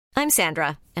I'm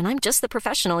Sandra, and I'm just the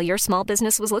professional your small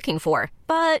business was looking for.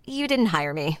 But you didn't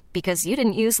hire me because you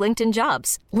didn't use LinkedIn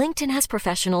Jobs. LinkedIn has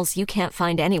professionals you can't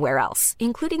find anywhere else,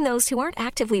 including those who aren't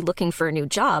actively looking for a new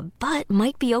job, but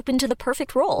might be open to the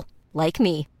perfect role, like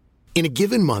me. In a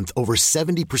given month, over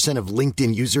 70% of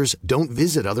LinkedIn users don't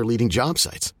visit other leading job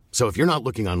sites. So if you're not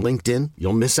looking on LinkedIn,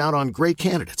 you'll miss out on great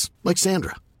candidates like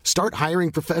Sandra. Start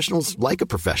hiring professionals like a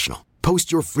professional.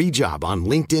 Post your free job on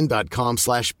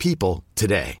linkedin.com/people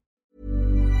today.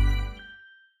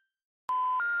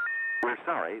 We're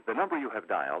sorry, the number you have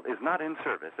dialed is not in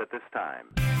service at this time.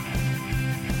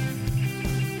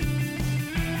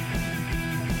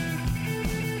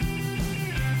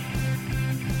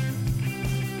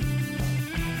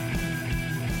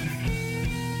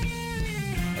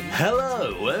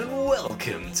 Hello and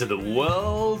welcome to the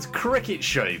World Cricket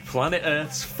Show, planet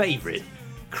Earth's favourite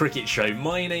cricket show.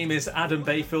 My name is Adam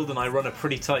Bayfield and I run a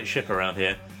pretty tight ship around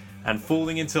here. And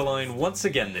falling into line once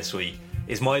again this week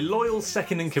is my loyal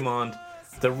second-in-command,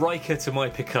 the Riker to my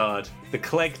Picard, the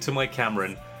Clegg to my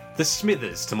Cameron, the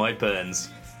Smithers to my Burns.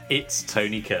 It's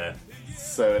Tony Kerr.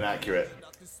 So inaccurate.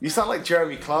 You sound like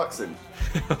Jeremy Clarkson.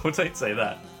 Well, don't say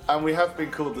that. And we have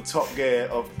been called the Top Gear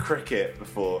of cricket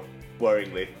before,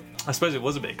 worryingly. I suppose it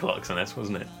was a bit Clarkson-esque,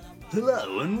 wasn't it?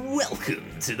 Hello and welcome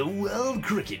to the World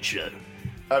Cricket Show.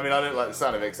 I mean, I don't like the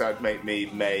sound of it because that would make me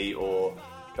May or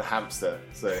the hamster,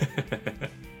 so...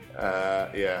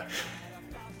 yeah.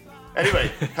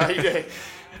 Anyway, how you doing?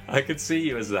 I could see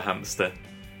you as the hamster.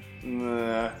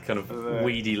 Kind of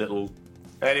weedy little...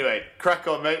 Anyway, crack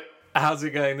on, mate. How's it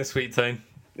going this week, Tone?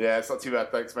 Yeah, it's not too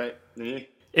bad, thanks, mate. You?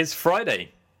 It's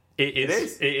Friday. It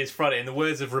is. It is Friday. In the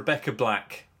words of Rebecca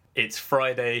Black, it's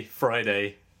Friday.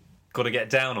 Got to get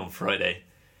down on Friday.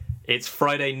 It's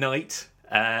Friday night.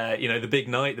 The big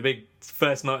night, the big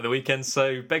first night of the weekend.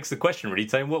 So begs the question, really,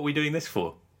 Tone, what are we doing this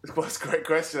for? Well, it's a great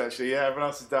question, actually. Yeah, everyone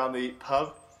else is down the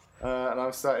pub, and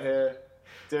I'm sat here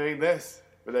doing this.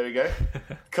 But there we go.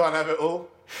 Can't have it all.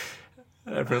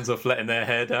 Everyone's off letting their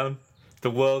hair down.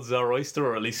 The world's our oyster,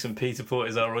 or at least St. Peter Port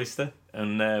is our oyster.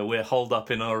 And we're holed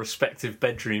up in our respective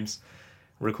bedrooms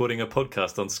recording a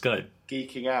podcast on Skype.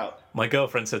 Geeking out. My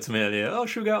girlfriend said to me earlier, "Oh,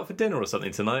 should we go out for dinner or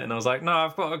something tonight?" And I was like, "No,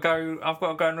 I've got to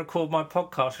go and record my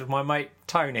podcast with my mate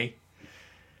Tony."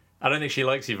 I don't think she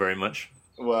likes you very much.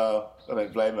 Well, I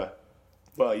don't blame her.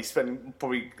 Well, you spend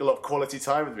probably a lot of quality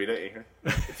time with me, don't you?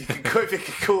 if you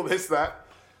can call this that.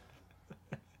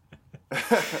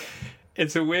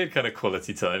 It's a weird kind of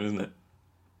quality time, isn't it?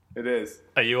 It is.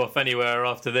 Are you off anywhere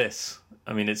after this?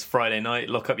 I mean, it's Friday night.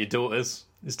 Lock up your daughters.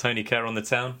 Is Tony Kerr on the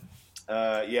town?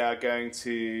 Yeah, going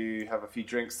to have a few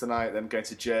drinks tonight, then going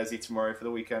to Jersey tomorrow for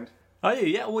the weekend. Are you?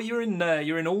 Yeah. Well, you're in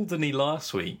Alderney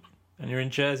last week, and you're in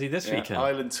Jersey this weekend.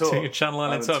 Island tour. Doing a Channel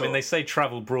Island tour. I mean, they say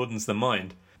travel broadens the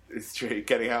mind. It's true.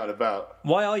 Getting out and about.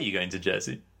 Why are you going to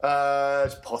Jersey?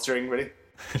 Just pottering, really.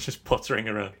 Just pottering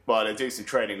around. Well, I do some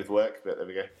training with work, but there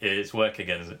we go. It's work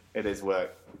again, is it? It is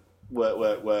work.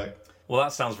 Work. Well,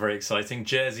 that sounds very exciting.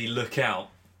 Jersey, look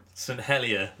out. St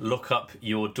Helier, look up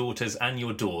your daughters and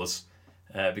your doors,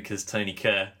 because Tony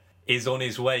Kerr is on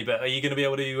his way. But are you going to be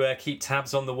able to keep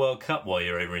tabs on the World Cup while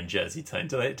you're over in Jersey, Tony?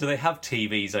 Do they have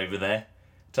TVs over there?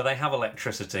 Do they have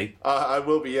electricity? I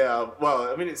will be, yeah.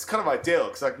 Well, I mean, it's kind of ideal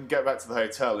because I can get back to the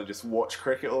hotel and just watch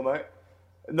cricket all night.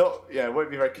 It won't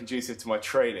be very conducive to my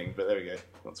training, but there we go.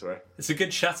 Not to worry. It's a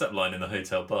good shut-up line in the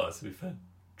hotel bar, to be fair.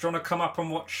 Do you want to come up and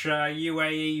watch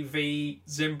UAE v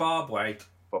Zimbabwe?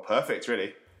 Well, perfect,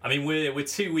 really. I mean, we're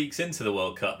 2 weeks into the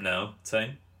World Cup now,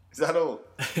 Tane. Is that all?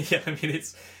 Yeah, I mean,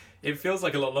 it feels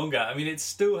like a lot longer. I mean, it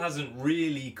still hasn't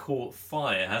really caught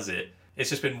fire, has it? It's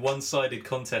just been one-sided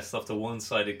contest after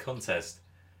one-sided contest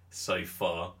so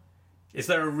far. Is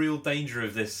there a real danger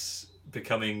of this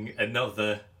becoming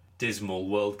another dismal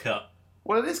World Cup?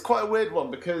 Well, it is quite a weird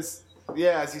one because,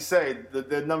 yeah, as you say,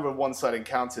 the number of one-sided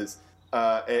encounters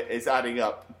is adding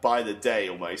up by the day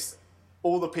almost.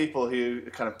 All the people who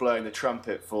are kind of blowing the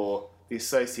trumpet for the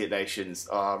associate nations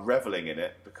are reveling in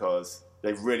it because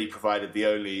they've really provided the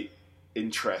only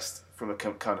interest from a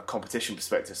kind of competition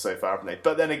perspective so far, haven't they?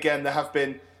 But then again, there have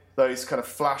been those kind of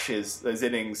flashes, those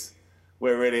innings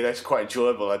where really they're quite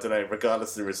enjoyable, I don't know,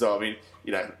 regardless of the result. I mean,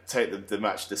 take the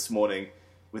match this morning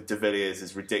with De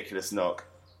Villiers' ridiculous knock.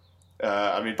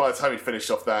 I mean, by the time he finished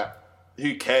off that,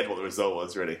 who cared what the result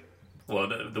was, really? Well,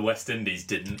 the West Indies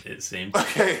didn't, it seemed.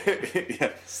 Okay,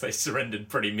 yeah. So they surrendered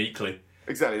pretty meekly.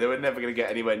 Exactly, they were never going to get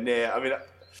anywhere near. I mean,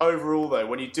 overall, though,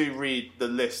 when you do read the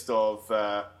list of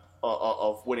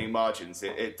winning margins,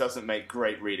 it doesn't make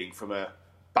great reading from a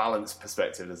balanced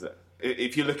perspective, does it?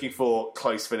 If you're looking for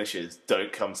close finishes,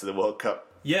 don't come to the World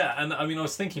Cup. Yeah, and I mean, I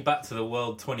was thinking back to the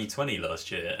World 2020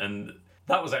 last year, and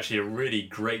that was actually a really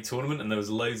great tournament, and there was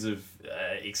loads of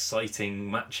exciting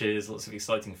matches, lots of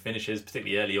exciting finishes,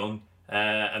 particularly early on.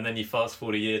 And then you fast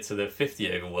forward a year to the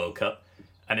 50 over World Cup,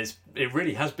 and it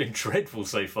really has been dreadful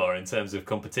so far in terms of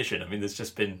competition. I mean,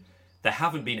 there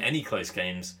haven't been any close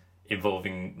games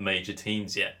involving major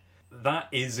teams yet. That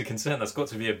is a concern. That's got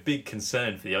to be a big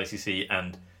concern for the ICC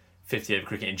and 50 over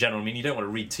cricket in general. I mean, you don't want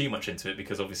to read too much into it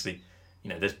because obviously,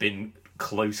 there's been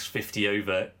close 50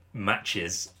 over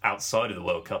matches outside of the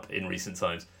World Cup in recent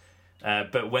times.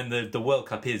 But when the World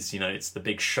Cup is, it's the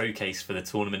big showcase for the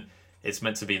tournament. It's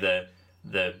meant to be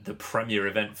the premier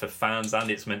event for fans,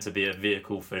 and it's meant to be a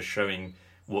vehicle for showing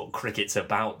what cricket's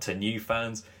about to new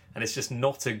fans. And it's just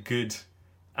not a good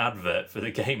advert for the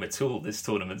game at all, this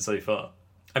tournament so far.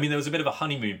 I mean, there was a bit of a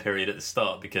honeymoon period at the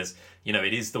start because,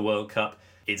 it is the World Cup.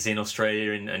 It's in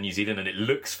Australia and New Zealand, and it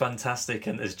looks fantastic,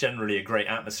 and there's generally a great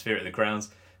atmosphere at the grounds.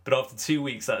 But after 2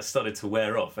 weeks, that started to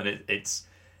wear off, and it's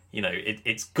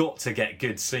got to get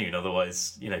good soon.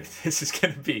 Otherwise, this is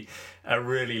going to be a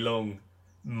really long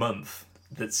month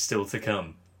that's still to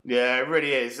come. Yeah, it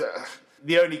really is.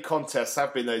 The only contests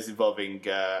have been those involving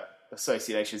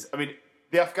associations. I mean,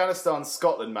 the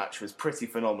Afghanistan-Scotland match was pretty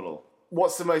phenomenal.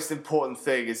 What's the most important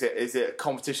thing? Is it a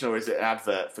competition or is it an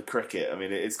advert for cricket? I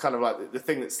mean, it's kind of like the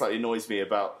thing that slightly annoys me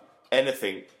about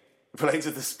anything related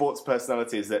to the sports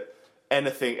personality is that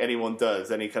anything anyone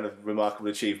does, any kind of remarkable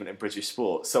achievement in British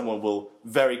sport, someone will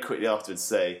very quickly afterwards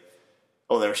say,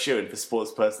 oh, they're a shoo-in for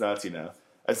sports personality now.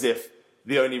 As if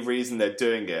the only reason they're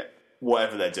doing it,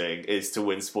 whatever they're doing, is to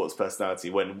win sports personality,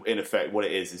 when in effect what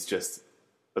it is just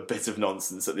a bit of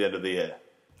nonsense at the end of the year.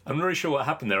 I'm not really sure what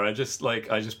happened there. I just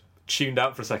tuned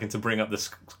out for a second to bring up the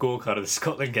scorecard of the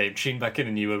Scotland game, tuned back in,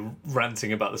 and you were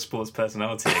ranting about the sports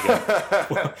personality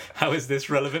again. How is this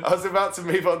relevant? I was about to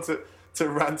move on to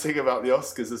ranting about the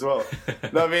Oscars as well.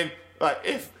 No, I mean, like,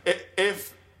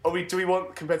 do we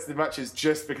want competitive matches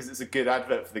just because it's a good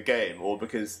advert for the game, or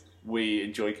because we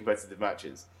enjoy competitive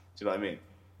matches? Do you know what I mean?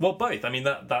 Well, both. I mean,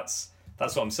 that's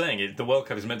what I'm saying. The World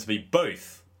Cup is meant to be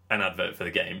both an advert for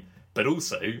the game, but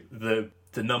also the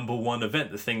number one event,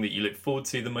 the thing that you look forward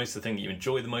to the most, the thing that you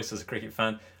enjoy the most as a cricket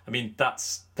fan. I mean,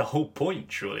 that's the whole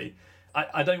point, surely.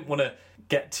 I don't want to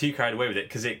get too carried away with it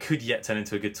because it could yet turn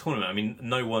into a good tournament. I mean,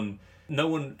 no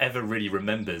one ever really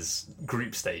remembers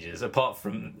group stages, apart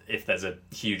from if there's a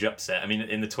huge upset. I mean,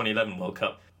 in the 2011 World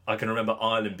Cup, I can remember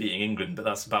Ireland beating England, but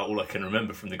that's about all I can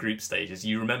remember from the group stages.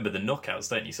 You remember the knockouts,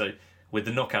 don't you? So with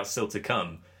the knockouts still to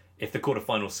come, if the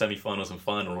quarterfinals, semi-finals and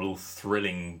final are all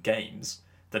thrilling games,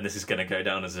 then this is going to go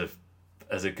down as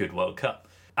a good World Cup.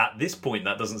 At this point,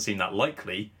 that doesn't seem that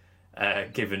likely,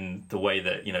 given the way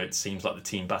that it seems like the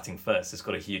team batting first has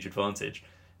got a huge advantage,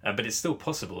 but it's still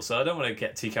possible. So I don't want to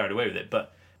get too carried away with it,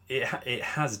 but it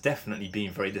has definitely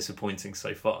been very disappointing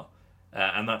so far,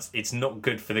 and it's not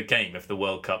good for the game if the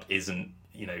World Cup isn't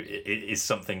is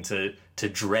something to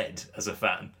dread as a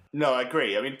fan. No, I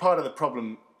agree. I mean, part of the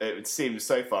problem it seems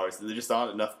so far is that there just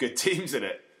aren't enough good teams in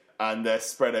it, and they're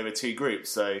spread over two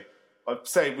groups. So I'd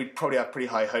say we'd probably have pretty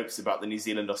high hopes about the New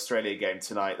Zealand-Australia game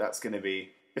tonight. That's going to be...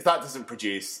 If that doesn't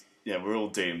produce, we're all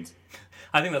doomed.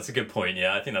 I think that's a good point,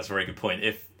 yeah. I think that's a very good point.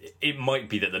 If it might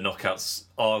be that the knockouts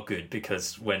are good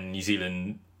because when New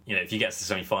Zealand... if you get to the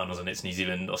semi-finals and it's New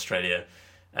Zealand, Australia,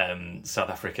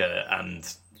 South Africa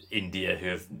and India who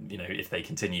have, if they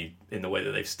continue in the way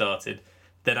that they've started,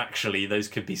 then actually those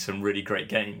could be some really great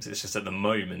games. It's just at the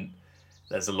moment...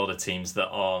 There's a lot of teams that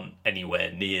aren't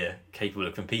anywhere near capable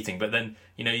of competing. But then,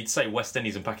 you'd say West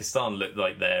Indies and Pakistan look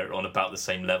like they're on about the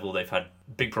same level. They've had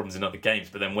big problems in other games,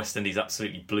 but then West Indies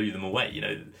absolutely blew them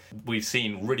away. We've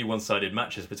seen really one-sided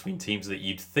matches between teams that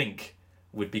you'd think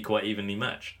would be quite evenly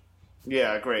matched.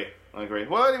 Yeah, I agree.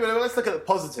 Well, anyway, let's look at the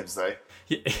positives, though.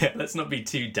 Yeah, let's not be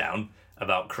too down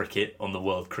about cricket on the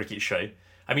World Cricket Show.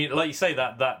 I mean, like you say,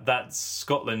 that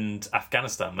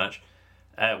Scotland-Afghanistan match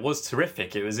was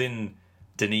terrific. It was in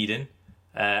Dunedin,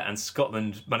 and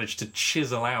Scotland managed to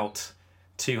chisel out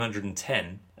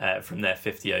 210 from their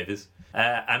 50 overs.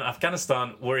 And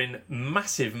Afghanistan were in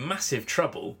massive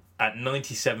trouble at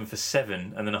 97 for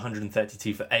 7 and then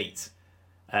 132 for 8.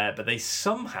 But they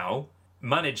somehow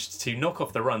managed to knock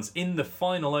off the runs in the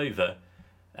final over.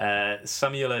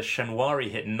 Samuela Shanwari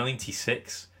hit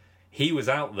 96. He was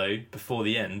out, though, before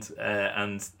the end,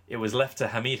 and it was left to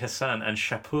Hamid Hassan and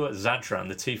Shapur Zadran,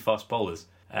 the two fast bowlers,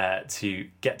 to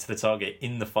get to the target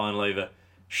in the final over.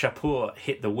 Shapur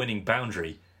hit the winning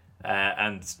boundary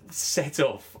and set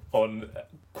off on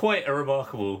quite a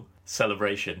remarkable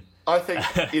celebration. I think,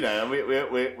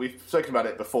 we've spoken about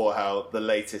it before, how the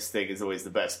latest thing is always the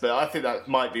best. But I think that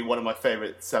might be one of my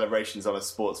favourite celebrations on a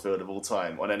sports field of all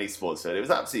time, on any sports field. It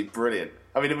was absolutely brilliant.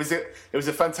 I mean, it was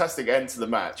a fantastic end to the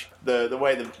match. The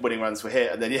way the winning runs were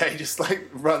hit, and then, he just,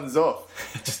 runs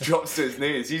off. Just drops to his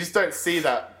knees. You just don't see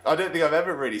that. I don't think I've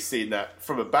ever really seen that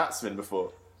from a batsman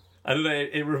before. I don't know,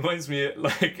 it reminds me,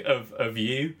 of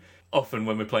you. Often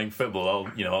when we're playing football,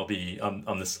 I'll be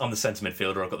on the centre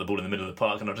midfielder. I've got the ball in the middle of the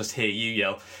park, and I'll just hear you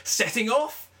yell, "Setting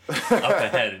off!" up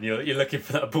ahead, and you're looking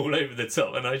for that ball over the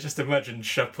top. And I just imagine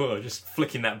Shapur just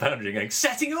flicking that boundary, going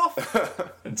 "Setting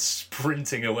off!" and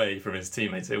sprinting away from his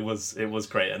teammates. It was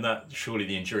great, and that's surely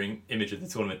the enduring image of the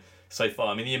tournament so far.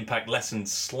 I mean, the impact lessened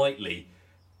slightly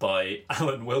by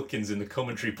Alan Wilkins in the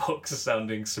commentary box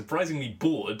sounding surprisingly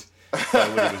bored by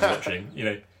what he was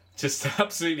watching. Just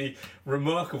absolutely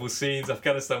remarkable scenes.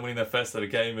 Afghanistan winning their first ever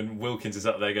game, and Wilkins is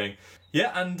up there going,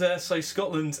 yeah, and so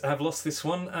Scotland have lost this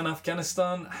one, and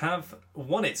Afghanistan have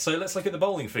won it. So let's look at the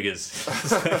bowling figures.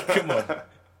 Come on,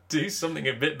 do something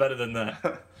a bit better than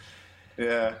that.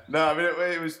 Yeah, no, I mean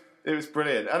it was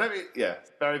brilliant, and I mean,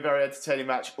 very very entertaining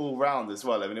match all round as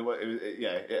well. I mean,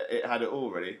 it had it all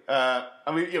really.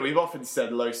 And we've often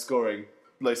said low scoring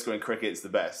cricket is the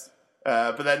best.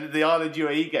 But then the Ireland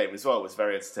UAE game as well was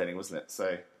very entertaining, wasn't it?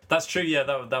 So that's true. Yeah,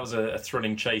 that was a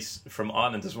thrilling chase from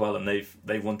Ireland as well, and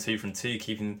they've won 2 from 2,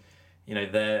 keeping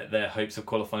their hopes of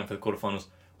qualifying for the quarterfinals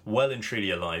well and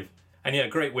truly alive.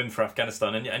 And great win for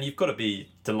Afghanistan, and you've got to be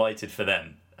delighted for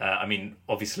them. I mean,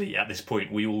 obviously at this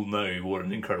point we all know what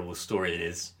an incredible story it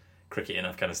is, cricket in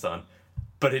Afghanistan,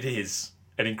 but it is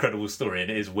an incredible story,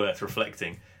 and it is worth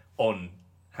reflecting on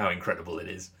how incredible it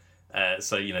is.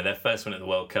 So their first win at the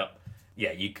World Cup.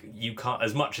 Yeah, you can't,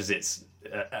 as much as it's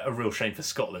a real shame for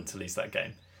Scotland to lose that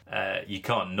game, you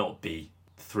can't not be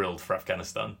thrilled for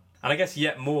Afghanistan. And I guess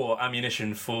yet more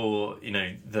ammunition for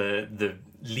the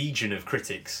legion of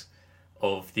critics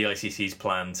of the ICC's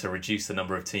plan to reduce the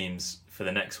number of teams for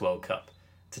the next World Cup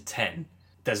to 10.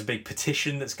 There's a big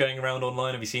petition that's going around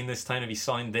online. Have you seen this, Tane? Have you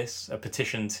signed this? A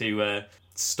petition to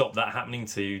stop that happening,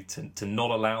 to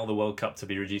not allow the World Cup to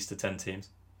be reduced to 10 teams?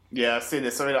 Yeah, I've seen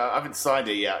this. I mean, I haven't signed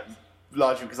it yet.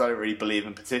 Largely because I don't really believe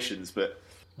in petitions, but...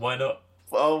 Why not?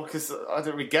 Well, because I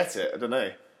don't really get it. I don't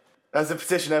know. Has a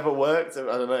petition ever worked? I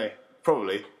don't know.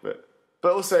 Probably. But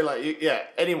also,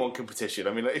 anyone can petition.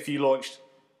 I mean, if you launched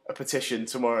a petition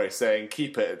tomorrow saying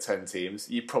keep it at 10 teams,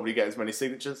 you'd probably get as many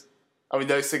signatures. I mean,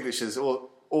 those signatures, all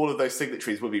of those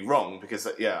signatories would be wrong because,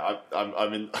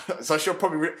 I'm in... So I should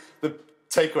probably... The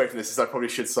takeaway from this is I probably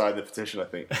should sign the petition, I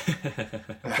think.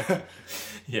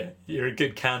 Yeah, you're a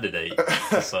good candidate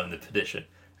to sign the petition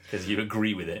because you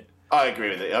agree with it. I agree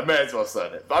with it. I may as well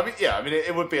sign it. But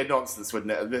it would be a nonsense,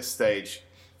 wouldn't it, at this stage?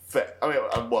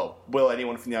 Will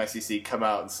anyone from the ICC come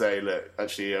out and say, look,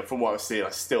 actually, from what I've seen, I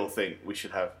still think we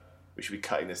should be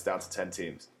cutting this down to 10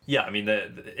 teams? Yeah, I mean,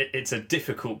 it's a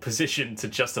difficult position to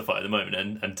justify at the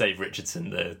moment, and Dave Richardson,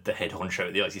 the head honcho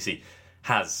at the ICC,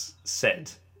 has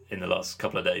said in the last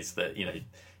couple of days that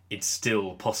it's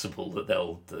still possible that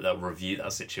they'll review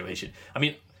that situation. I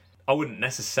mean, I wouldn't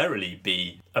necessarily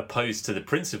be opposed to the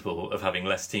principle of having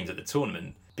less teams at the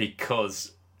tournament,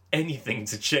 because anything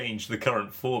to change the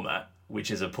current format, which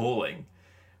is appalling,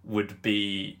 would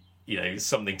be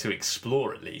something to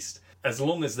explore at least. As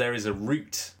long as there is a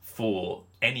route for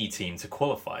any team to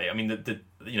qualify. I mean,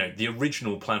 the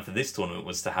original plan for this tournament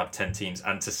was to have 10 teams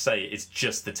and to say it's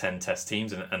just the 10 test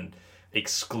teams and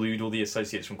exclude all the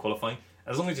associates from qualifying.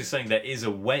 As long as you're saying there is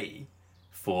a way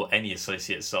for any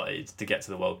associate side to get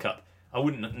to the World Cup, I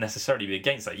wouldn't necessarily be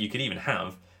against that. You could even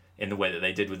have, in the way that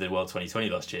they did with the World 2020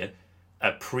 last year,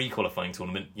 a pre-qualifying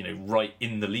tournament, right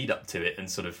in the lead up to it, and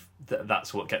sort of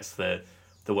that's what gets the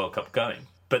World Cup going.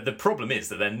 But the problem is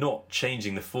that they're not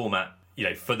changing the format,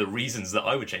 for the reasons that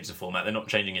I would change the format. They're not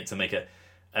changing it to make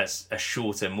a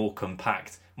shorter, more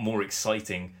compact, more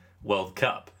exciting World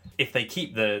Cup. If they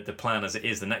keep the plan as it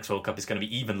is, the next World Cup is going to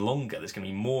be even longer. There's going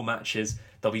to be more matches.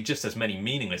 There'll be just as many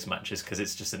meaningless matches because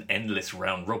it's just an endless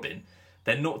round robin.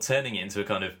 They're not turning it into a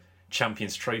kind of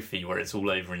Champions Trophy where it's all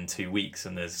over in 2 weeks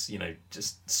and there's,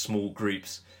 just small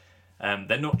groups.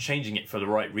 They're not changing it for the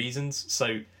right reasons.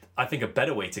 So I think a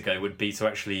better way to go would be to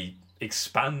actually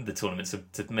expand the tournament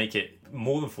to make it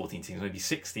more than 14 teams, maybe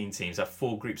 16 teams, have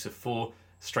 4 groups of 4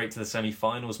 straight to the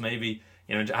semi-finals maybe.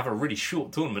 Have a really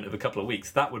short tournament of a couple of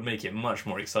weeks. That would make it much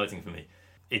more exciting for me.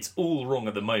 It's all wrong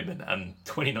at the moment, and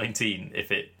 2019, if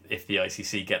the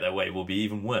ICC get their way, will be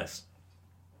even worse.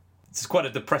 It's quite a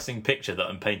depressing picture that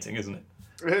I'm painting, isn't it?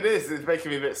 It is. It's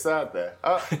making me a bit sad there.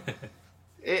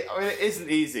 it isn't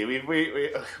easy.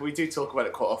 We do talk about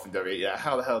it quite often, don't we? Yeah,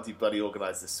 how the hell do you bloody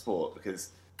organise this sport? Because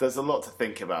there's a lot to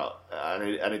think about, and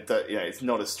it's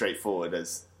not as straightforward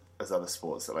as other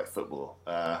sports like football.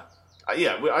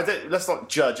 Let's not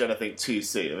judge anything too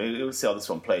soon. I mean, we'll see how this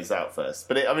one plays out first.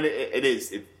 But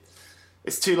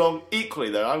it's too long.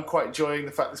 Equally, though, I'm quite enjoying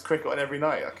the fact there's cricket on every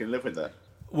night. I can live with that.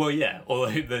 Well, yeah,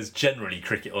 although there's generally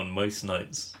cricket on most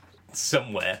nights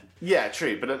somewhere. Yeah,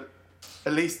 true, but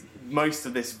at least most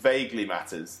of this vaguely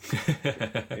matters.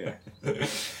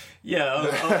 Yeah,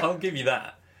 I'll give you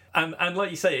that. And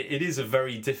like you say, it is a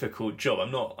very difficult job.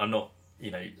 I'm not,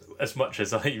 as much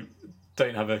as I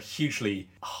don't have a hugely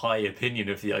high opinion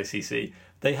of the ICC,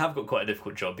 they have got quite a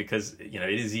difficult job because, it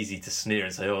is easy to sneer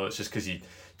and say, oh, it's just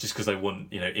because I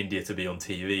want, India to be on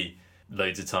TV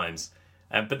loads of times.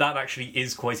 But that actually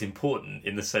is quite important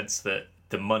in the sense that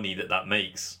the money that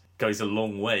makes goes a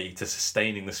long way to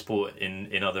sustaining the sport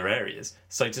in other areas.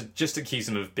 So to just accuse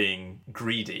them of being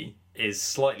greedy is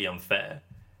slightly unfair.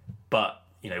 But,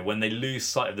 when they lose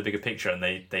sight of the bigger picture and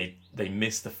they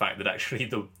miss the fact that actually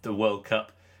the World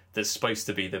Cup that's supposed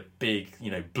to be the big,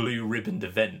 blue ribboned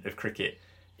event of cricket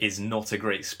is not a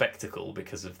great spectacle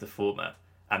because of the format,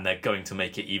 and they're going to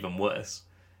make it even worse.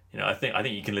 I think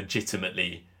you can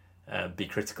legitimately be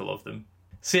critical of them.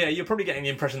 So yeah, you're probably getting the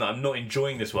impression that I'm not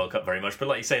enjoying this World Cup very much, but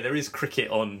like you say, there is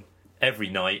cricket on every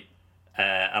night,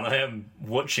 and I am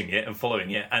watching it and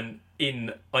following it, and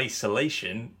in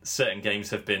isolation, certain games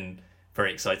have been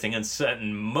very exciting, and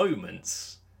certain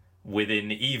moments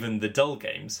within even the dull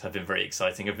games have been very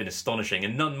exciting, have been astonishing,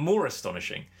 and none more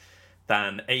astonishing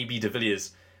than AB de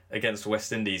Villiers against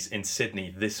West Indies in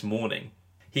Sydney this morning.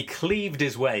 He cleaved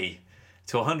his way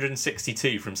to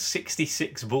 162 from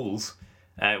 66 balls,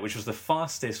 which was the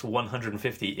fastest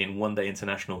 150 in one-day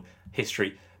international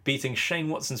history, beating Shane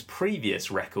Watson's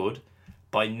previous record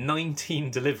by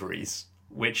 19 deliveries,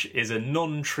 which is a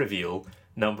non-trivial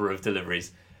number of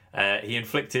deliveries. He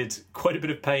inflicted quite a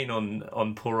bit of pain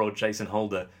on poor old Jason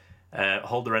Holder.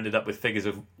 Holder ended up with figures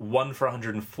of 1 for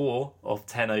 104 of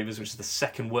 10 overs, which is the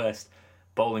second worst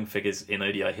bowling figures in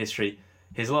ODI history.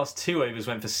 His last 2 overs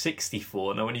went for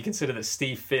 64. Now, when you consider that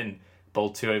Steve Finn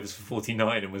bowled 2 overs for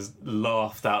 49 and was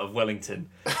laughed out of Wellington,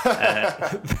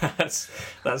 that's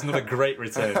not a great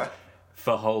return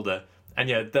for Holder. And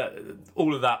yeah,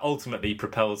 all of that ultimately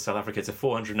propelled South Africa to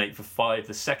 408 for 5,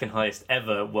 the second highest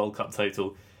ever World Cup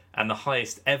total, and the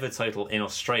highest ever total in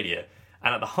Australia.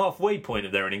 And at the halfway point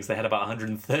of their innings, they had about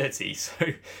 130, so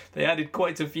they added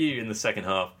quite a few in the second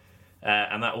half,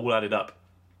 and that all added up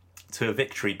to a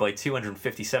victory by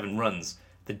 257 runs,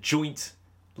 the joint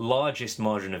largest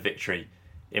margin of victory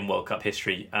in World Cup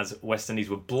history, as West Indies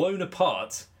were blown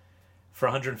apart for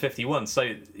 151.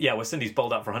 So yeah, West Indies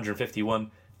bowled out for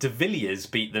 151. De Villiers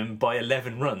beat them by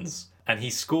 11 runs, and he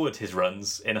scored his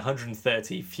runs in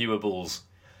 130 fewer balls.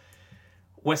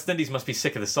 West Indies must be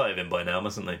sick of the sight of him by now,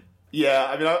 mustn't they? Yeah,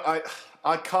 I mean,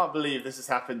 I can't believe this has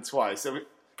happened twice.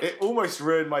 It almost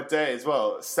ruined my day as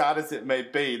well, sad as it may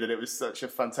be that it was such a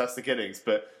fantastic innings,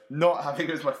 but not having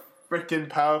him as my freaking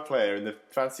power player in the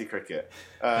fantasy cricket.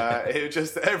 It was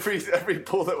just every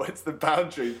ball that went to the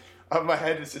boundary, my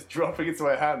head is just dropping into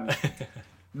my hand,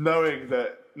 knowing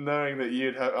that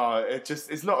you'd have...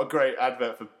 it's not a great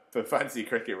advert for fantasy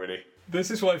cricket, really.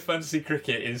 This is why fantasy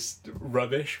cricket is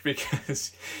rubbish,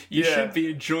 because you should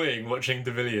be enjoying watching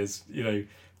De Villiers,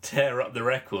 tear up the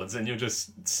records, and you're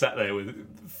just sat there with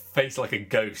face like a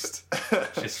ghost,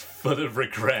 just full of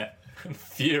regret and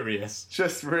furious.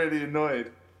 Just really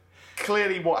annoyed.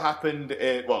 Clearly what happened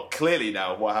in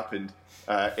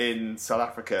South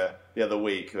Africa the other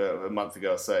week, a month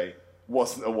ago, say,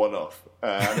 wasn't a one-off.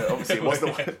 And obviously it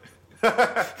wasn't a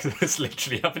one-off. It's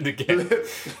literally happened again.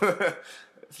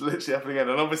 It's literally happening again.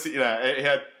 And obviously,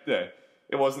 it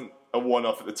wasn't a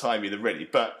one-off at the time either, really.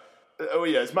 But,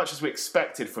 as much as we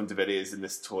expected from De Villiers in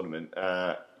this tournament,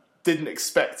 didn't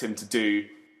expect him to do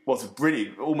what's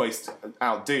really almost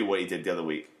outdo what he did the other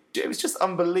week. It was just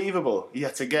unbelievable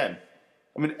yet again.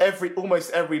 I mean,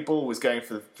 almost every ball was going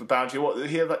for boundary.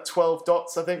 He had like 12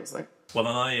 dots, I think. Well,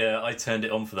 and I turned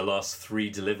it on for the last 3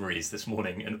 deliveries this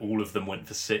morning, and all of them went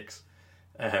for 6.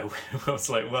 I was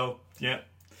like, well, yeah.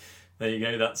 There you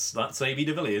go, that's AB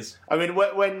de Villiers. I mean,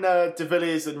 when de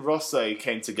Villiers and Rosso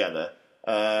came together,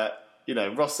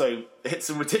 Rosso hit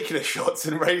some ridiculous shots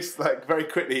and raced very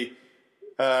quickly,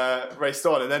 raced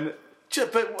on. And then,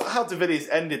 but how de Villiers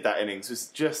ended that innings was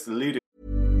just ludicrous.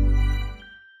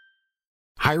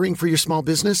 Hiring for your small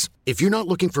business? If you're not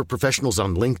looking for professionals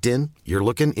on LinkedIn, you're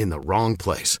looking in the wrong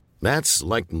place. That's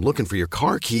like looking for your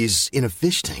car keys in a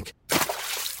fish tank.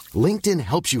 LinkedIn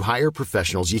helps you hire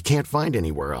professionals you can't find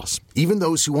anywhere else, even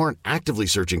those who aren't actively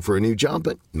searching for a new job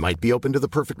but might be open to the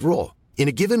perfect role. In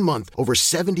a given month, over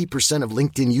 70% of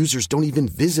LinkedIn users don't even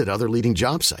visit other leading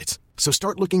job sites. So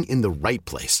start looking in the right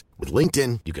place. With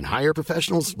LinkedIn, you can hire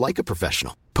professionals like a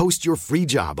professional. Post your free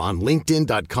job on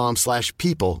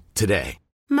linkedin.com/people today.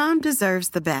 Mom deserves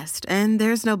the best, and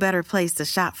there's no better place to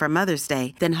shop for Mother's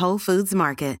Day than Whole Foods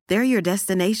Market. They're your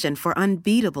destination for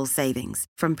unbeatable savings,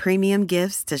 from premium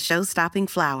gifts to show-stopping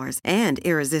flowers and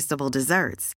irresistible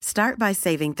desserts. Start by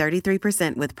saving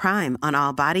 33% with Prime on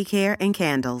all body care and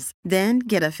candles. Then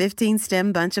get a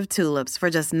 15-stem bunch of tulips for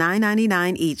just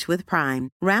 $9.99 each with Prime.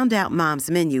 Round out Mom's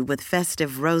menu with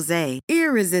festive rosé,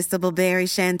 irresistible berry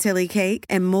chantilly cake,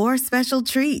 and more special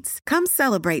treats. Come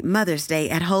celebrate Mother's Day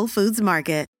at Whole Foods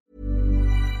Market.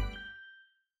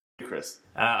 Chris.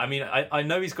 I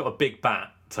know he's got a big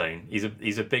bat, Tone. He's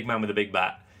a big man with a big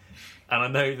bat. And I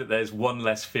know that there's one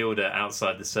less fielder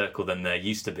outside the circle than there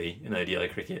used to be in ODI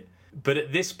cricket. But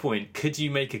at this point, could you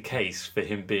make a case for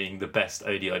him being the best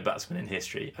ODI batsman in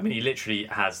history? I mean, he literally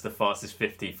has the fastest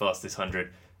 50, fastest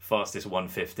 100, fastest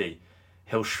 150.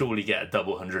 He'll surely get a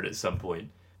double 100 at some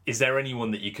point. Is there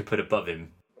anyone that you could put above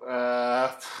him?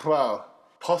 Well,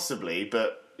 possibly,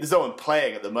 but there's no one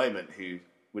playing at the moment who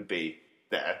would be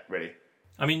there, really.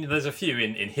 I mean, there's a few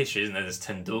in history, isn't there? There's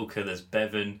Tendulkar, there's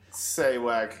Bevan.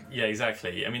 Sehwag. Yeah,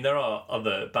 exactly. I mean, there are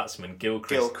other batsmen,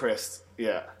 Gilchrist,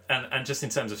 yeah. And just in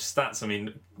terms of stats, I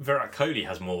mean, Virat Kohli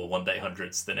has more one-day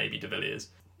hundreds than AB de Villiers.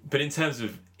 But in terms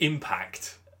of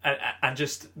impact and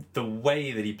just the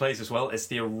way that he plays as well, it's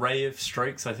the array of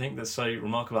strokes, I think, that's so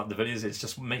remarkable about de Villiers. It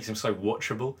just makes him so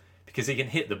watchable because he can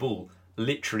hit the ball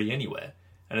literally anywhere.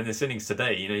 And in this innings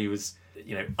today, he was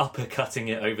uppercutting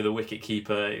it over the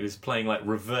wicketkeeper. He was playing like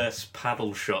reverse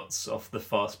paddle shots off the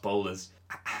fast bowlers.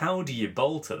 How do you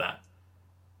bowl to that?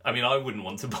 I mean, I wouldn't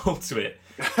want to bowl to it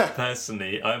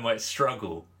personally. I might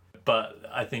struggle. But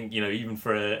I think, even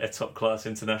for a top-class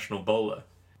international bowler,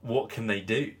 what can they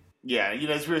do? Yeah,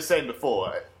 as we were saying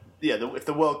before, if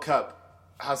the World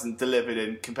Cup hasn't delivered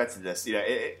in competitiveness,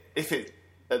 if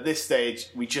at this stage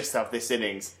we just have this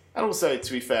innings, and also,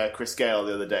 to be fair, Chris Gayle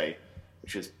the other day,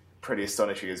 which was pretty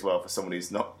astonishing as well for someone who's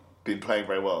not been playing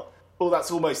very well. Well, that's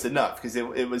almost enough because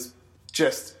it was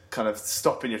just kind of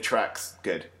stopping your tracks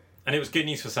good. And it was good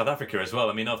news for South Africa as well.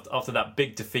 I mean, after that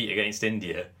big defeat against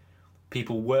India,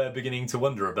 people were beginning to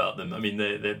wonder about them. I mean,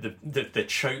 the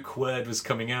choke word was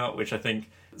coming out, which I think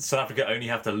South Africa only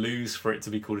have to lose for it to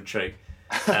be called a choke.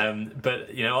 But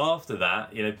after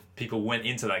that, people went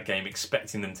into that game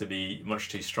expecting them to be much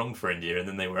too strong for India, and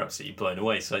then they were absolutely blown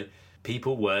away. So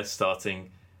people were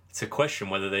starting to question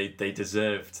whether they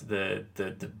deserved the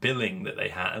billing that they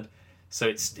had. So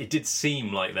it did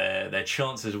seem like their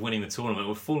chances of winning the tournament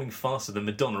were falling faster than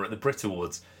Madonna at the Brit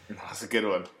Awards. That's a good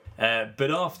one. But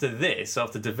after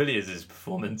de Villiers'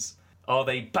 performance, are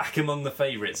they back among the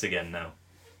favourites again now?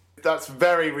 That's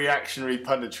very reactionary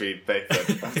punditry, Baker,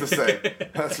 I have to say.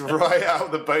 That's right out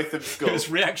of the Botham school. It was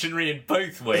reactionary in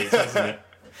both ways, wasn't it?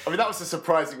 I mean, that was a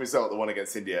surprising result, the one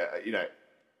against India.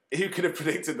 Who could have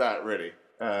predicted that, really?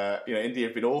 India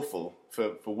have been awful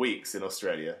for weeks in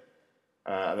Australia.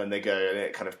 And then they go and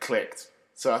it kind of clicked.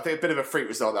 So I think a bit of a freak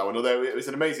result, that one. Although it was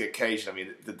an amazing occasion. I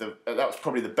mean, that was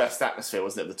probably the best atmosphere,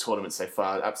 wasn't it, of the tournament so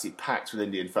far? Absolutely packed with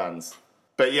Indian fans.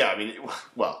 But yeah, I mean,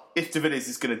 if de Villiers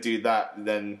is going to do that,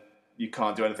 then you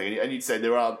can't do anything. And you'd say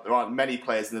there aren't many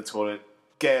players in the tournament.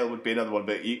 Gayle would be another one,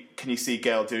 but can you see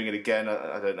Gayle doing it again?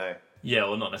 I don't know. Yeah,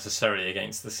 well, not necessarily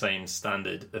against the same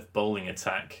standard of bowling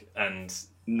attack. And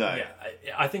no, yeah,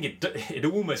 I think it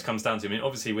almost comes down to, I mean,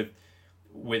 obviously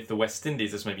with the West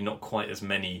Indies, there's maybe not quite as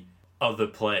many other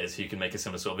players who can make a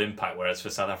similar sort of impact. Whereas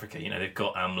for South Africa, they've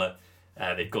got Amla,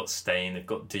 they've got Steyn, they've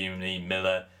got Duminy,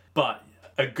 Miller. But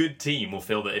a good team will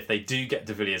feel that if they do get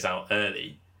de Villiers out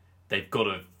early, they've got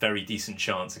a very decent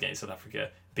chance against South Africa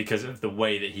because of the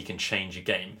way that he can change a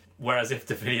game. Whereas if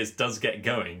de Villiers does get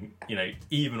going,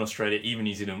 even Australia, even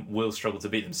New Zealand will struggle to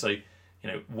beat them. So,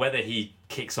 whether he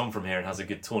kicks on from here and has a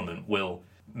good tournament will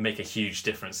make a huge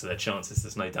difference to their chances.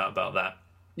 There's no doubt about that.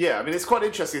 Yeah, I mean, it's quite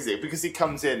interesting, isn't it? Because he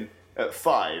comes in at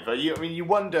 5. You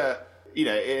wonder, in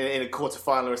a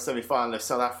quarter-final or a semi-final, if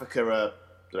South Africa are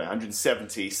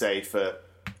 170, say, for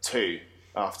 2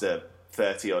 after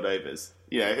 30-odd overs.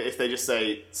 If they just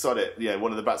say, sod it,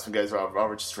 one of the batsmen goes, I'll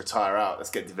rather just retire out, let's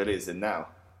get de Villiers in now.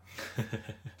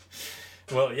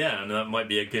 Well, yeah, and that might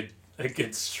be a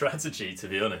good strategy, to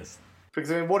be honest.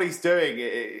 Because, what he's doing,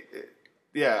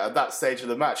 at that stage of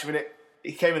the match,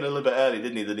 he came in a little bit early,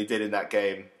 didn't he, than he did in that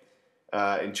game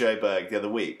in Joburg the other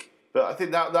week. But I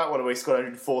think that one where he scored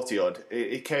 140-odd,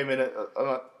 he came in at,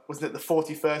 wasn't it the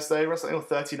 41st over or something, or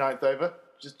 39th over?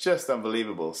 Just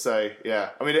unbelievable. So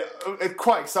yeah, I mean, it's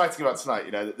quite exciting about tonight.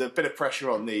 You know, there's a bit of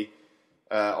pressure on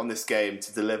on this game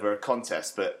to deliver a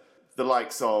contest, but the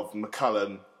likes of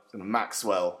McCullum,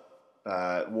 Maxwell,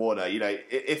 Warner, you know,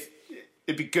 if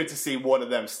it'd be good to see one of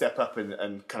them step up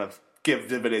and kind of give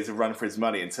De Villiers a run for his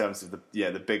money in terms of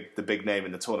the big name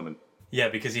in the tournament. Yeah,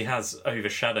 because he has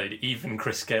overshadowed even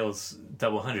Chris Gale's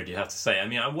double 100, you have to say. I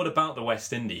mean, what about the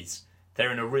West Indies?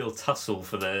 They're in a real tussle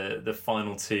for the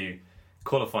final two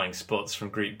qualifying spots from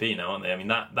Group B now, aren't they? I mean,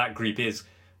 that group is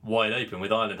wide open,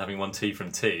 with Ireland having won 2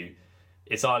 from 2.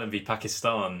 It's Ireland v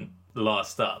Pakistan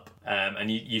last up, and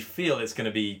you feel it's going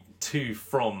to be 2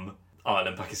 from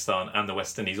Ireland, Pakistan and the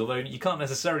West Indies, although you can't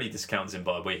necessarily discount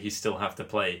Zimbabwe, who still have to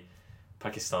play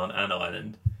Pakistan and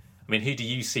Ireland. I mean, who do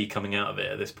you see coming out of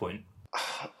it at this point?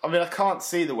 I mean, I can't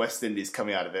see the West Indies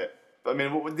coming out of it. I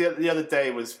mean, the other day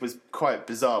was quite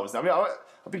bizarre, wasn't it? I mean,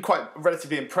 I've been quite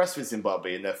relatively impressed with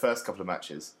Zimbabwe in their first couple of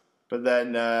matches, but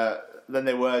then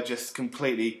they were just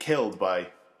completely killed by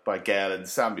Gale and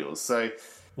Samuels. So,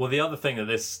 well, the other thing that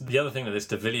this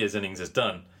De Villiers innings has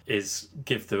done is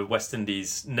give the West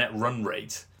Indies net run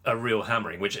rate a real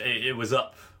hammering, which it was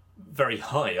up very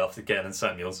high after Gale and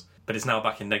Samuels, but it's now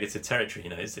back in negative territory.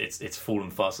 You know, it's fallen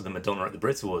faster than Madonna at the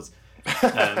Brit Awards.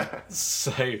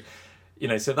 So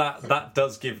that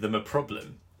does give them a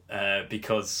problem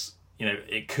because, you know,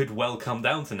 it could well come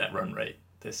down to net run rate,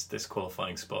 this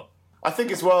qualifying spot. I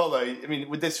think as well, though, I mean,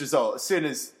 with this result, as soon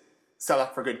as South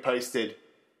Africa had posted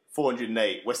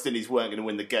 408, West Indies weren't going to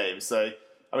win the game. So,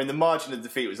 I mean, the margin of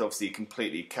defeat was obviously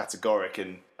completely categoric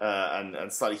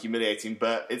and slightly humiliating,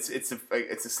 but it's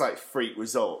a slight freak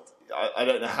result. I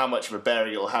don't know how much of a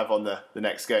bearing it'll have on the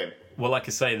next game. Well, like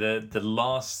I say, the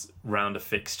last round of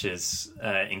fixtures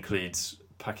includes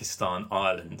Pakistan,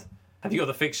 Ireland. Have you got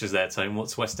the fixtures there, Tone?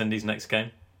 What's West Indies' next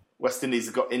game? West Indies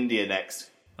have got India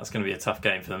next. That's going to be a tough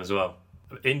game for them as well.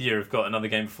 India have got another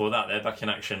game before that. They're back in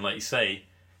action, like you say,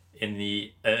 in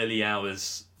the early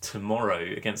hours tomorrow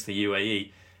against the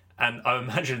UAE. And I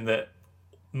imagine that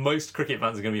most cricket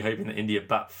fans are going to be hoping that India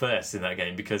bat first in that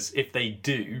game, because if they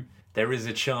do, there is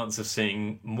a chance of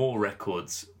seeing more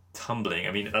records tumbling.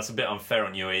 I mean, that's a bit unfair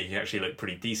on UAE. He actually looked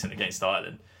pretty decent against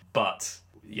Ireland. But,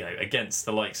 you know, against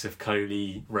the likes of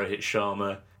Kohli, Rohit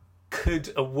Sharma,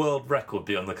 could a world record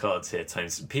be on the cards here,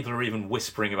 Tones? People are even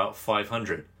whispering about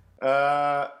 500.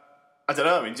 I don't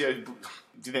know. I mean, do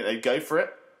you think they'd go for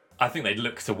it? I think they'd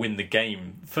look to win the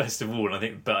game first of all, and I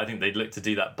think they'd look to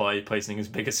do that by posting as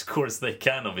big a score as they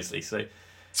can, obviously. So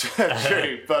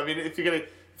true, but I mean, if you're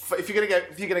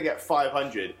gonna get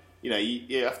 500, you know,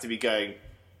 you have to be going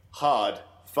hard,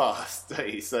 fast, don't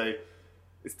you? So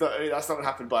that's not going to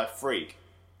happen by a freak.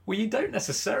 Well, you don't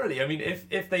necessarily. I mean,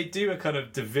 if they do a kind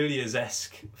of De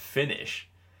Villiers-esque finish,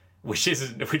 which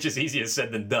is easier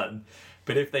said than done,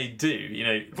 but if they do, you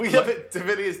know... Well, yeah, but De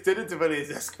Villiers did a De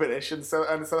Villiers-esque finish, and South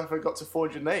Africa got to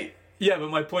 408. Yeah, but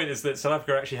my point is that South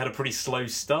Africa actually had a pretty slow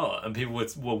start, and people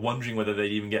were wondering whether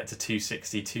they'd even get to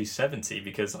 260, 270,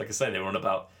 because, like I say, they were on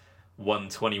about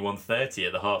 120, 130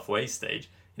 at the halfway stage.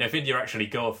 You know, if India actually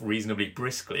go off reasonably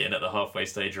briskly and at the halfway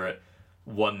stage are at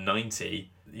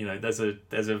 190, you know, there's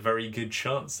a very good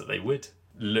chance that they would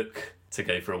look to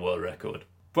go for a world record.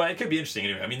 But it could be interesting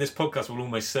anyway. I mean, this podcast will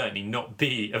almost certainly not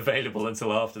be available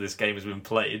until after this game has been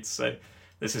played, so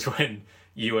this is when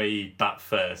UAE bat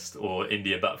first or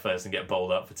India bat first and get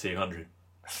bowled up for 200.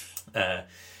 But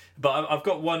I've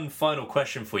got one final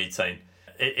question for you, Tane.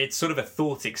 It's sort of a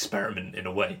thought experiment in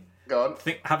a way. Go on.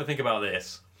 Have a think about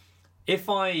this. If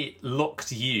I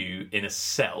locked you in a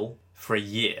cell for a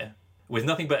year with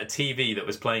nothing but a TV that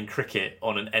was playing cricket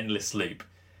on an endless loop,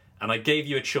 and I gave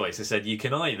you a choice, I said you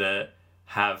can either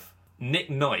have Nick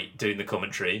Knight doing the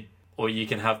commentary or you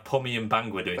can have Pommy and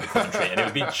Bangwa doing the commentary, and it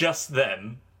would be just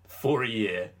them for a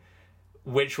year,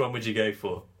 which one would you go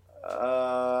for?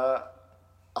 I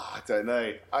don't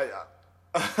know. I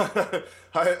don't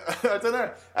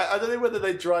know. I don't know whether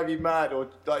they drive you mad or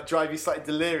like drive you slightly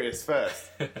delirious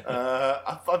first.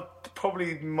 I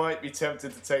probably might be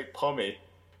tempted to take Pommy.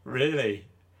 Really?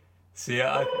 See,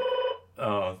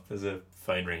 there's a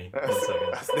phone ringing. 1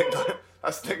 second.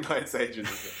 That's Nick Knight's agent,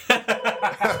 isn't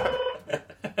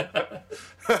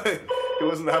it? He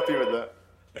wasn't happy with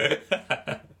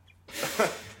that.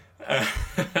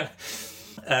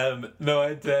 No,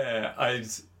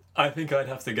 I think I'd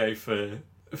have to go for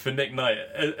Nick Knight.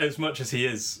 As much as he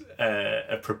is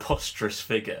a preposterous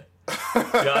figure,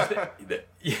 Yeah, I think that,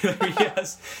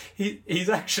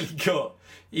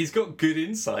 he's got good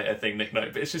insight, I think, Nick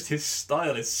Note, but it's just his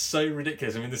style is so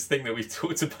ridiculous. I mean, this thing that we've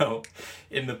talked about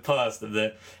in the past of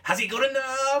the, has he got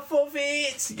enough of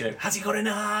it? You know, has he got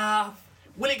enough?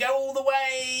 Will it go all the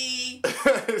way?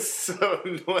 It's so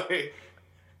annoying.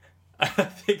 I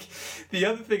think the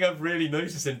other thing I've really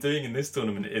noticed him doing in this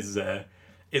tournament is that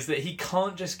he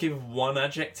can't just give one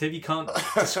adjective. He can't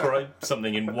describe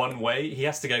something in one way. He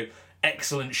has to go,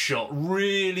 excellent shot,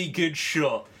 really good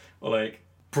shot, or like,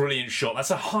 brilliant shot.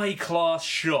 That's a high-class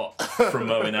shot from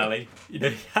Moeen Ali. You know,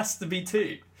 he has to be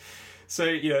too. So,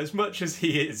 you know, as much as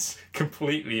he is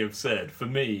completely absurd, for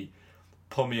me,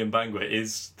 Pommy and Bangwa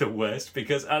is the worst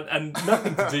because, and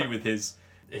nothing to do with his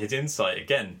insight.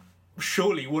 Again,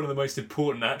 surely one of the most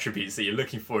important attributes that you're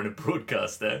looking for in a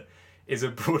broadcaster is a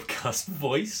broadcast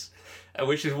voice,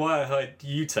 which is why I hired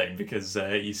you, Tone, because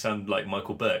you sound like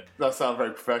Michael Burke. That sounds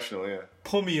very professional, yeah.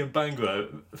 Pommy and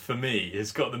Bangwa, for me,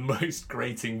 has got the most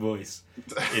grating voice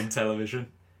in television.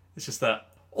 It's just that,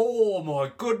 oh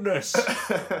my goodness,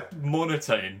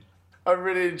 monotone. I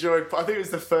really enjoyed, I think it was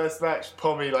the first match,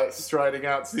 Pommy like striding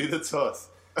out to do the toss.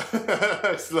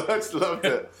 I just loved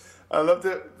it. I loved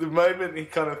it. The moment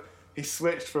he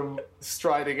switched from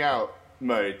striding out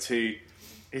mode to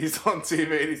he's on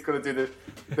TV and he's got to do the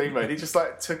thing mode. He just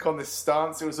like took on this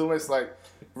stance. It was almost like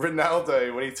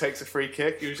Ronaldo when he takes a free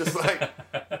kick. He was just like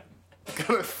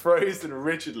kind of frozen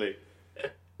rigidly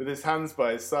with his hands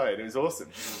by his side. It was awesome.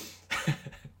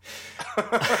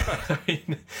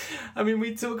 I mean,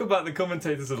 we talk about the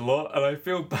commentators a lot, and I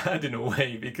feel bad in a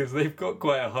way because they've got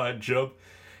quite a hard job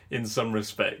in some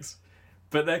respects.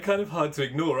 But they're kind of hard to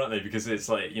ignore, aren't they? Because it's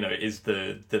like, you know, it is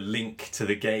the link to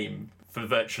the game for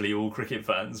virtually all cricket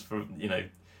fans. For, you know,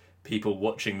 people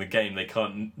watching the game, they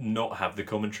can't not have the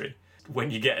commentary.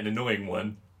 When you get an annoying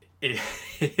one,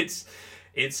 it's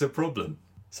a problem.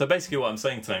 So basically what I'm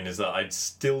saying, Tone, is that I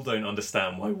still don't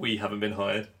understand why we haven't been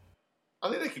hired. I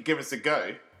think they could give us a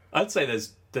go. I'd say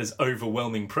there's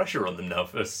overwhelming pressure on them now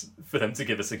for them to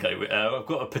give us a go. I've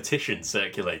got a petition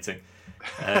circulating.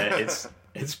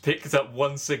 It's picked up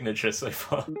one signature so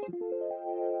far.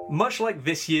 Much like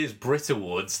this year's Brit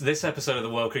Awards, this episode of the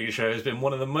World Cricket Show has been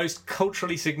one of the most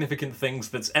culturally significant things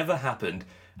that's ever happened,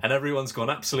 and everyone's gone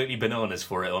absolutely bananas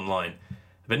for it online.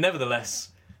 But nevertheless,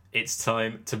 it's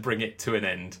time to bring it to an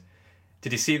end.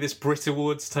 Did you see this Brit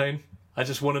Awards, Tone? I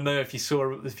just want to know if you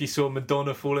saw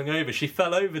Madonna falling over. She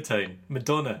fell over, Tone.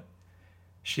 Madonna.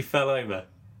 She fell over.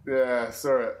 Yeah, I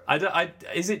saw it.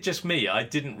 Is it just me? I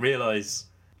didn't realise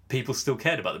people still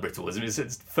cared about the Brit Awards. I mean,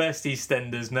 it's first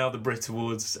EastEnders, now the Brit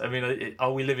Awards. I mean,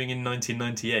 are we living in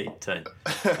 1998, Tone?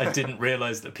 I didn't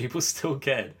realise that people still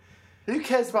cared. Who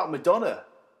cares about Madonna?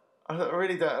 I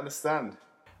really don't understand.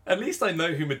 At least I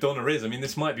know who Madonna is. I mean,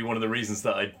 this might be one of the reasons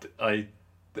that I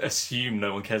assume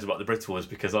no one cares about the Brit Awards,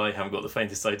 because I haven't got the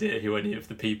faintest idea who any of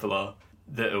the people are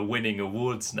that are winning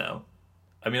awards now.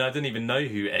 I mean, I don't even know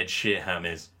who Ed Sheeran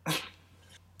is. The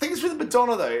thing is with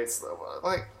Madonna, though, it's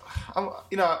like,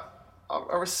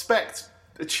 I respect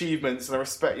achievements and I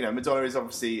respect, Madonna is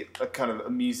obviously a kind of a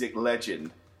music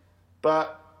legend,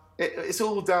 but it's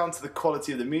all down to the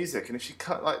quality of the music. And if she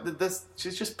can't,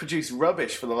 she's just produced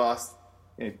rubbish for the last,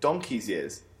 donkey's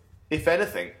years, if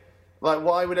anything. Like,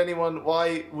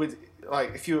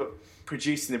 if you were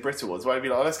producing the Brit Awards, why would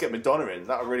you be like, let's get Madonna in?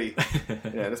 That would really,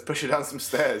 let's push her down some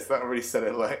stairs. That would really set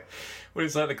it like... Well,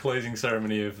 it's like the closing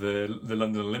ceremony of the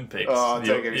London Olympics. Oh,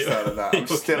 don't get me started on that. I'm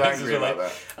still angry about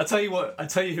that. I'll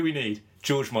tell you who we need.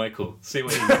 George Michael. See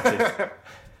what he's up to.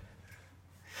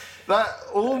 That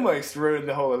almost ruined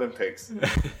the whole Olympics.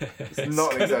 It's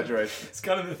not an exaggeration. It's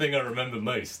kind of the thing I remember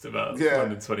most about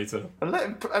London 2012.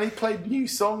 And he played new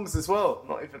songs as well.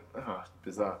 Not even... Oh,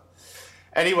 bizarre.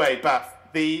 Anyway, Bath,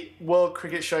 the World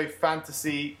Cricket Show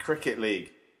Fantasy Cricket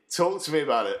League. Talk to me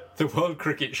about it. The World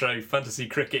Cricket Show Fantasy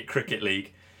Cricket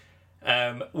League.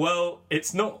 Well,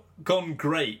 it's not gone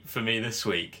great for me this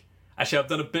week. Actually, I've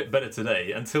done a bit better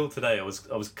today. Until today, I was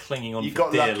clinging on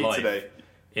for dear life today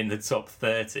in the top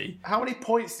 30. How many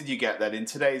points did you get then in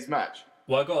today's match?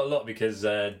 Well, I got a lot because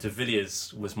De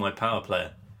Villiers was my power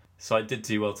player, so I did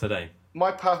do well today.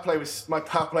 My power player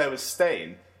was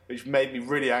Steyn, which made me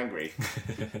really angry,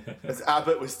 as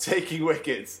Abbott was taking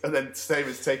wickets and then Steyn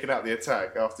was taking out the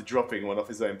attack after dropping one off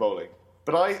his own bowling.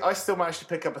 But I still managed to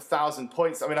pick up 1,000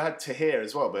 points. I mean, I had Tahir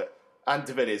as well, and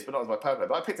De Villiers, but not as my power player.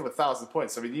 But I picked up 1,000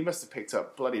 points. I mean, you must have picked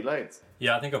up bloody loads.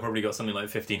 Yeah, I think I probably got something like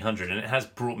 1,500, and it has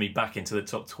brought me back into the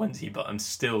top 20, but I'm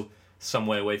still some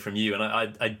way away from you. And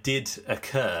I did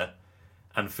occur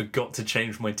and forgot to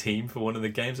change my team for one of the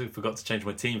games. I forgot to change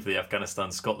my team for the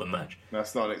Afghanistan-Scotland match.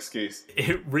 That's not an excuse.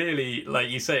 It really, like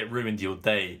you say, it ruined your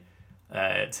day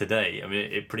today. I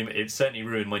mean, it certainly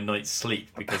ruined my night's sleep,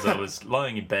 because I was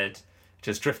lying in bed,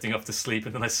 just drifting off to sleep,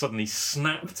 and then I suddenly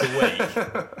snapped awake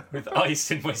with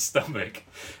ice in my stomach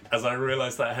as I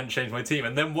realised that I hadn't changed my team.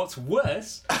 And then what's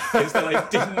worse is that I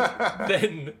didn't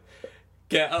then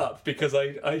get up, because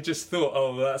I just thought,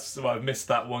 I've missed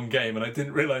that one game, and I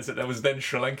didn't realise that there was then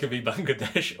Sri Lanka v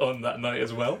Bangladesh on that night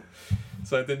as well.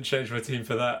 So I didn't change my team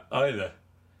for that either.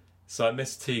 So I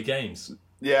missed 2 games.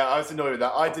 Yeah, I was annoyed with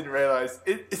that. I didn't realise.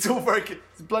 It's all very good.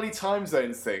 The bloody time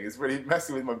zones thing is really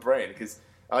messing with my brain, because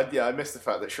I missed the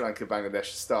fact that Sri Lanka Bangladesh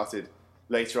started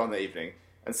later on that evening.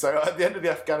 And so at the end of the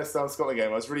Afghanistan-Scotland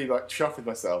game, I was really chuffed with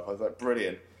myself. I was like,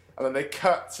 brilliant. And then they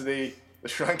cut to the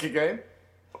Sri Lanka game.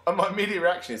 And my immediate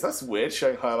reaction is, that's weird,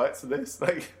 showing highlights of this.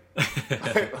 What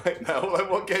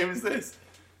game is this?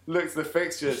 Looked at the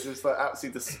fixtures, just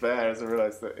absolute despair as I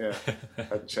realised that, I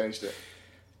hadn't changed it.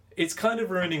 It's kind of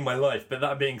ruining my life, but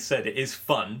that being said, it is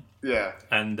fun. Yeah.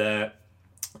 And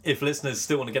if listeners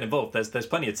still want to get involved, there's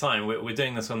plenty of time. We're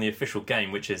doing this on the official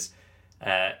game, which is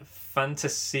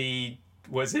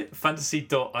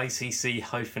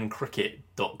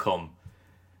fantasy.icc-cricket.com.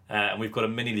 And we've got a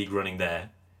mini league running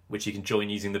there, which you can join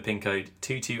using the pin code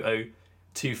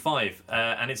 22025.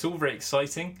 And it's all very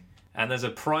exciting. And there's a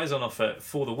prize on offer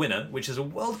for the winner, which is a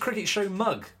World Cricket Show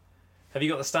mug. Have you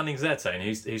got the standings there, Tony?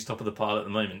 Who's top of the pile at the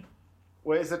moment?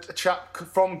 Well, it's a chap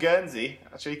from Guernsey,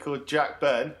 actually, called Jack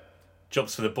Byrne.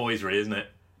 Jobs for the boys, really, isn't it?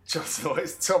 Jobs for the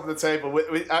boys, top of the table,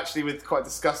 with quite a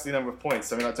disgusting number of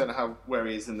points. I mean, I don't know where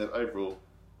he is in the overall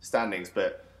standings,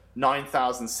 but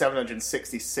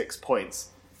 9,766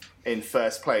 points in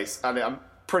first place. And I'm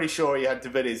pretty sure he had De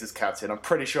Villiers as captain. I'm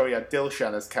pretty sure he had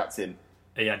Dilshan as captain.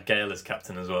 He had Gale as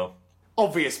captain as well.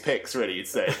 Obvious picks, really, you'd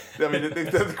say. I mean,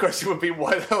 the question would be,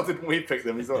 why the hell didn't we pick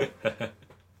them? Speak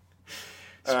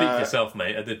for yourself,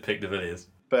 mate. I did pick De Villiers.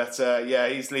 But,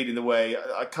 he's leading the way.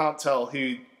 I can't tell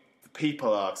who the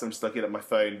people are, because I'm just looking at my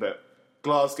phone, but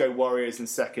Glasgow Warriors in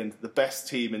second, the best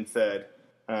team in third.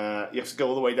 You have to go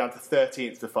all the way down to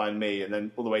 13th to find me, and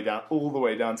then all the way down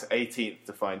to 18th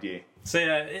to find you. So,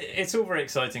 it's all very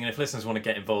exciting, and if listeners want to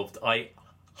get involved, I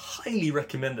highly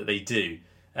recommend that they do.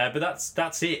 But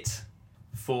that's it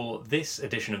for this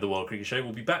edition of the World Cricket Show.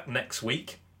 We'll be back next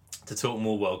week to talk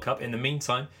more World Cup. In the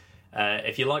meantime,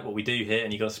 if you like what we do here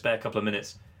and you've got a spare couple of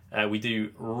minutes, we do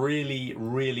really,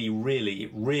 really, really,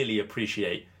 really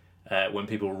appreciate when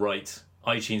people write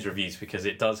iTunes reviews, because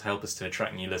it does help us to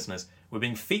attract new listeners. We're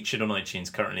being featured on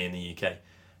iTunes currently in the UK,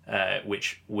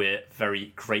 which we're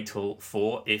very grateful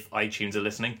for if iTunes are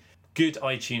listening. Good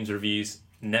iTunes reviews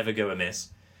never go amiss.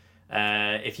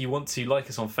 If you want to like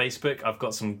us on Facebook, I've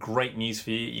got some great news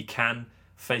for you. You can,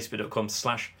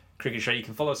 facebook.com/Cricket Show. You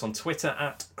can follow us on Twitter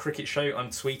at Cricket Show. I'm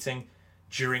tweeting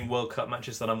during World Cup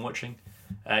matches that I'm watching.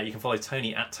 You can follow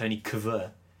Tony at Tony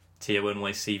Cover,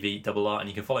 TonyCVRR, and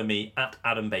you can follow me at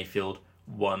Adam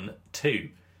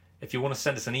Bayfield12. If you want to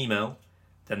send us an email,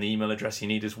 then the email address you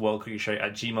need is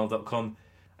worldcricketshow@gmail.com.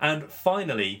 And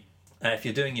finally, if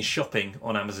you're doing your shopping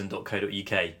on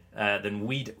amazon.co.uk, then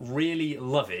we'd really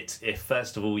love it if,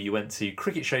 first of all, you went to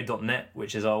cricketshow.net,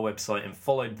 which is our website, and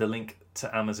followed the link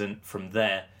to Amazon from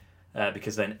there,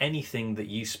 because then anything that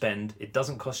you spend, it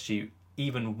doesn't cost you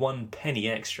even 1 penny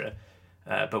extra,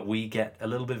 but we get a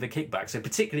little bit of a kickback. So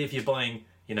particularly if you're buying,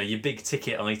 your big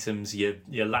ticket items, your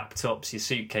laptops, your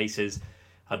suitcases,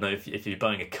 I don't know, if you're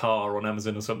buying a car on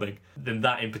Amazon or something, then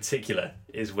that in particular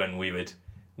is when we would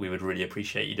really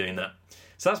appreciate you doing that.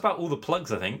 So that's about all the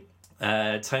plugs, I think.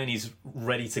 Tony's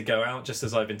ready to go out, just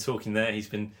as I've been talking there. He's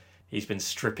been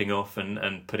stripping off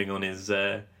and putting on his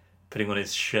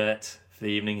shirt for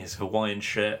the evening, his Hawaiian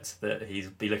shirt that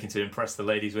he'd be looking to impress the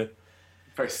ladies with.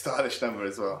 Very stylish number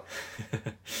as well.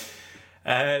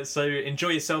 So enjoy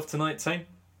yourself tonight, Tone.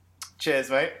 Cheers,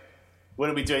 mate. When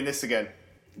are we doing this again?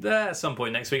 At some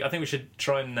point next week. I think we should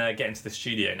try and get into the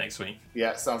studio next week.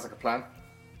 Yeah, sounds like a plan.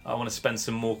 I want to spend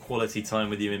some more quality time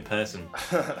with you in person.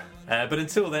 But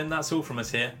until then, that's all from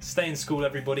us here. Stay in school,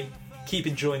 everybody. Keep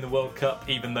enjoying the World Cup,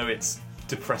 even though it's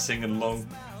depressing and long.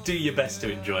 Do your best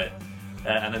to enjoy it.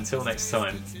 And until next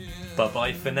time,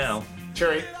 bye-bye for now.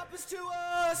 Cheery.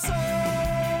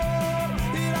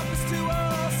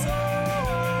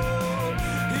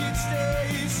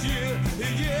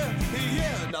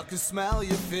 I can smell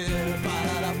your fear.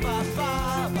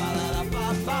 Ba-da-da-ba-ba,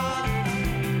 ba-da-da-ba-ba.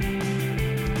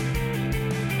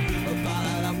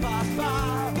 Ba-da-da-ba-ba,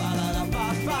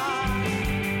 ba-da-da-ba-ba.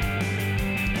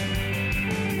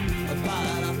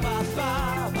 Ba-da-da-ba-ba,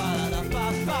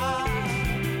 ba-da-da-ba-ba.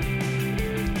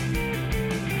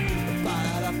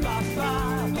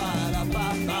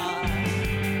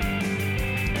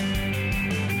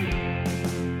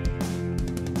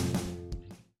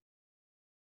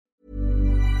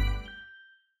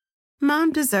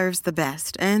 Mom deserves the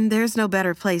best, and there's no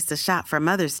better place to shop for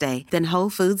Mother's Day than Whole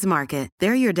Foods Market.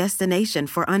 They're your destination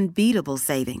for unbeatable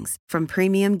savings, from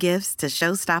premium gifts to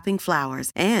show-stopping flowers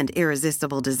and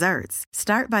irresistible desserts.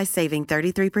 Start by saving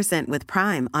 33% with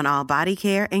Prime on all body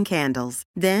care and candles.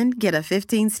 Then get a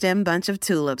 15-stem bunch of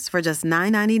tulips for just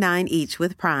 $9.99 each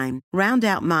with Prime. Round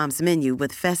out Mom's menu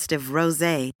with festive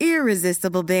rosé,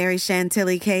 irresistible berry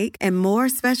chantilly cake, and more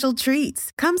special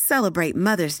treats. Come celebrate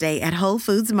Mother's Day at Whole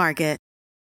Foods Market.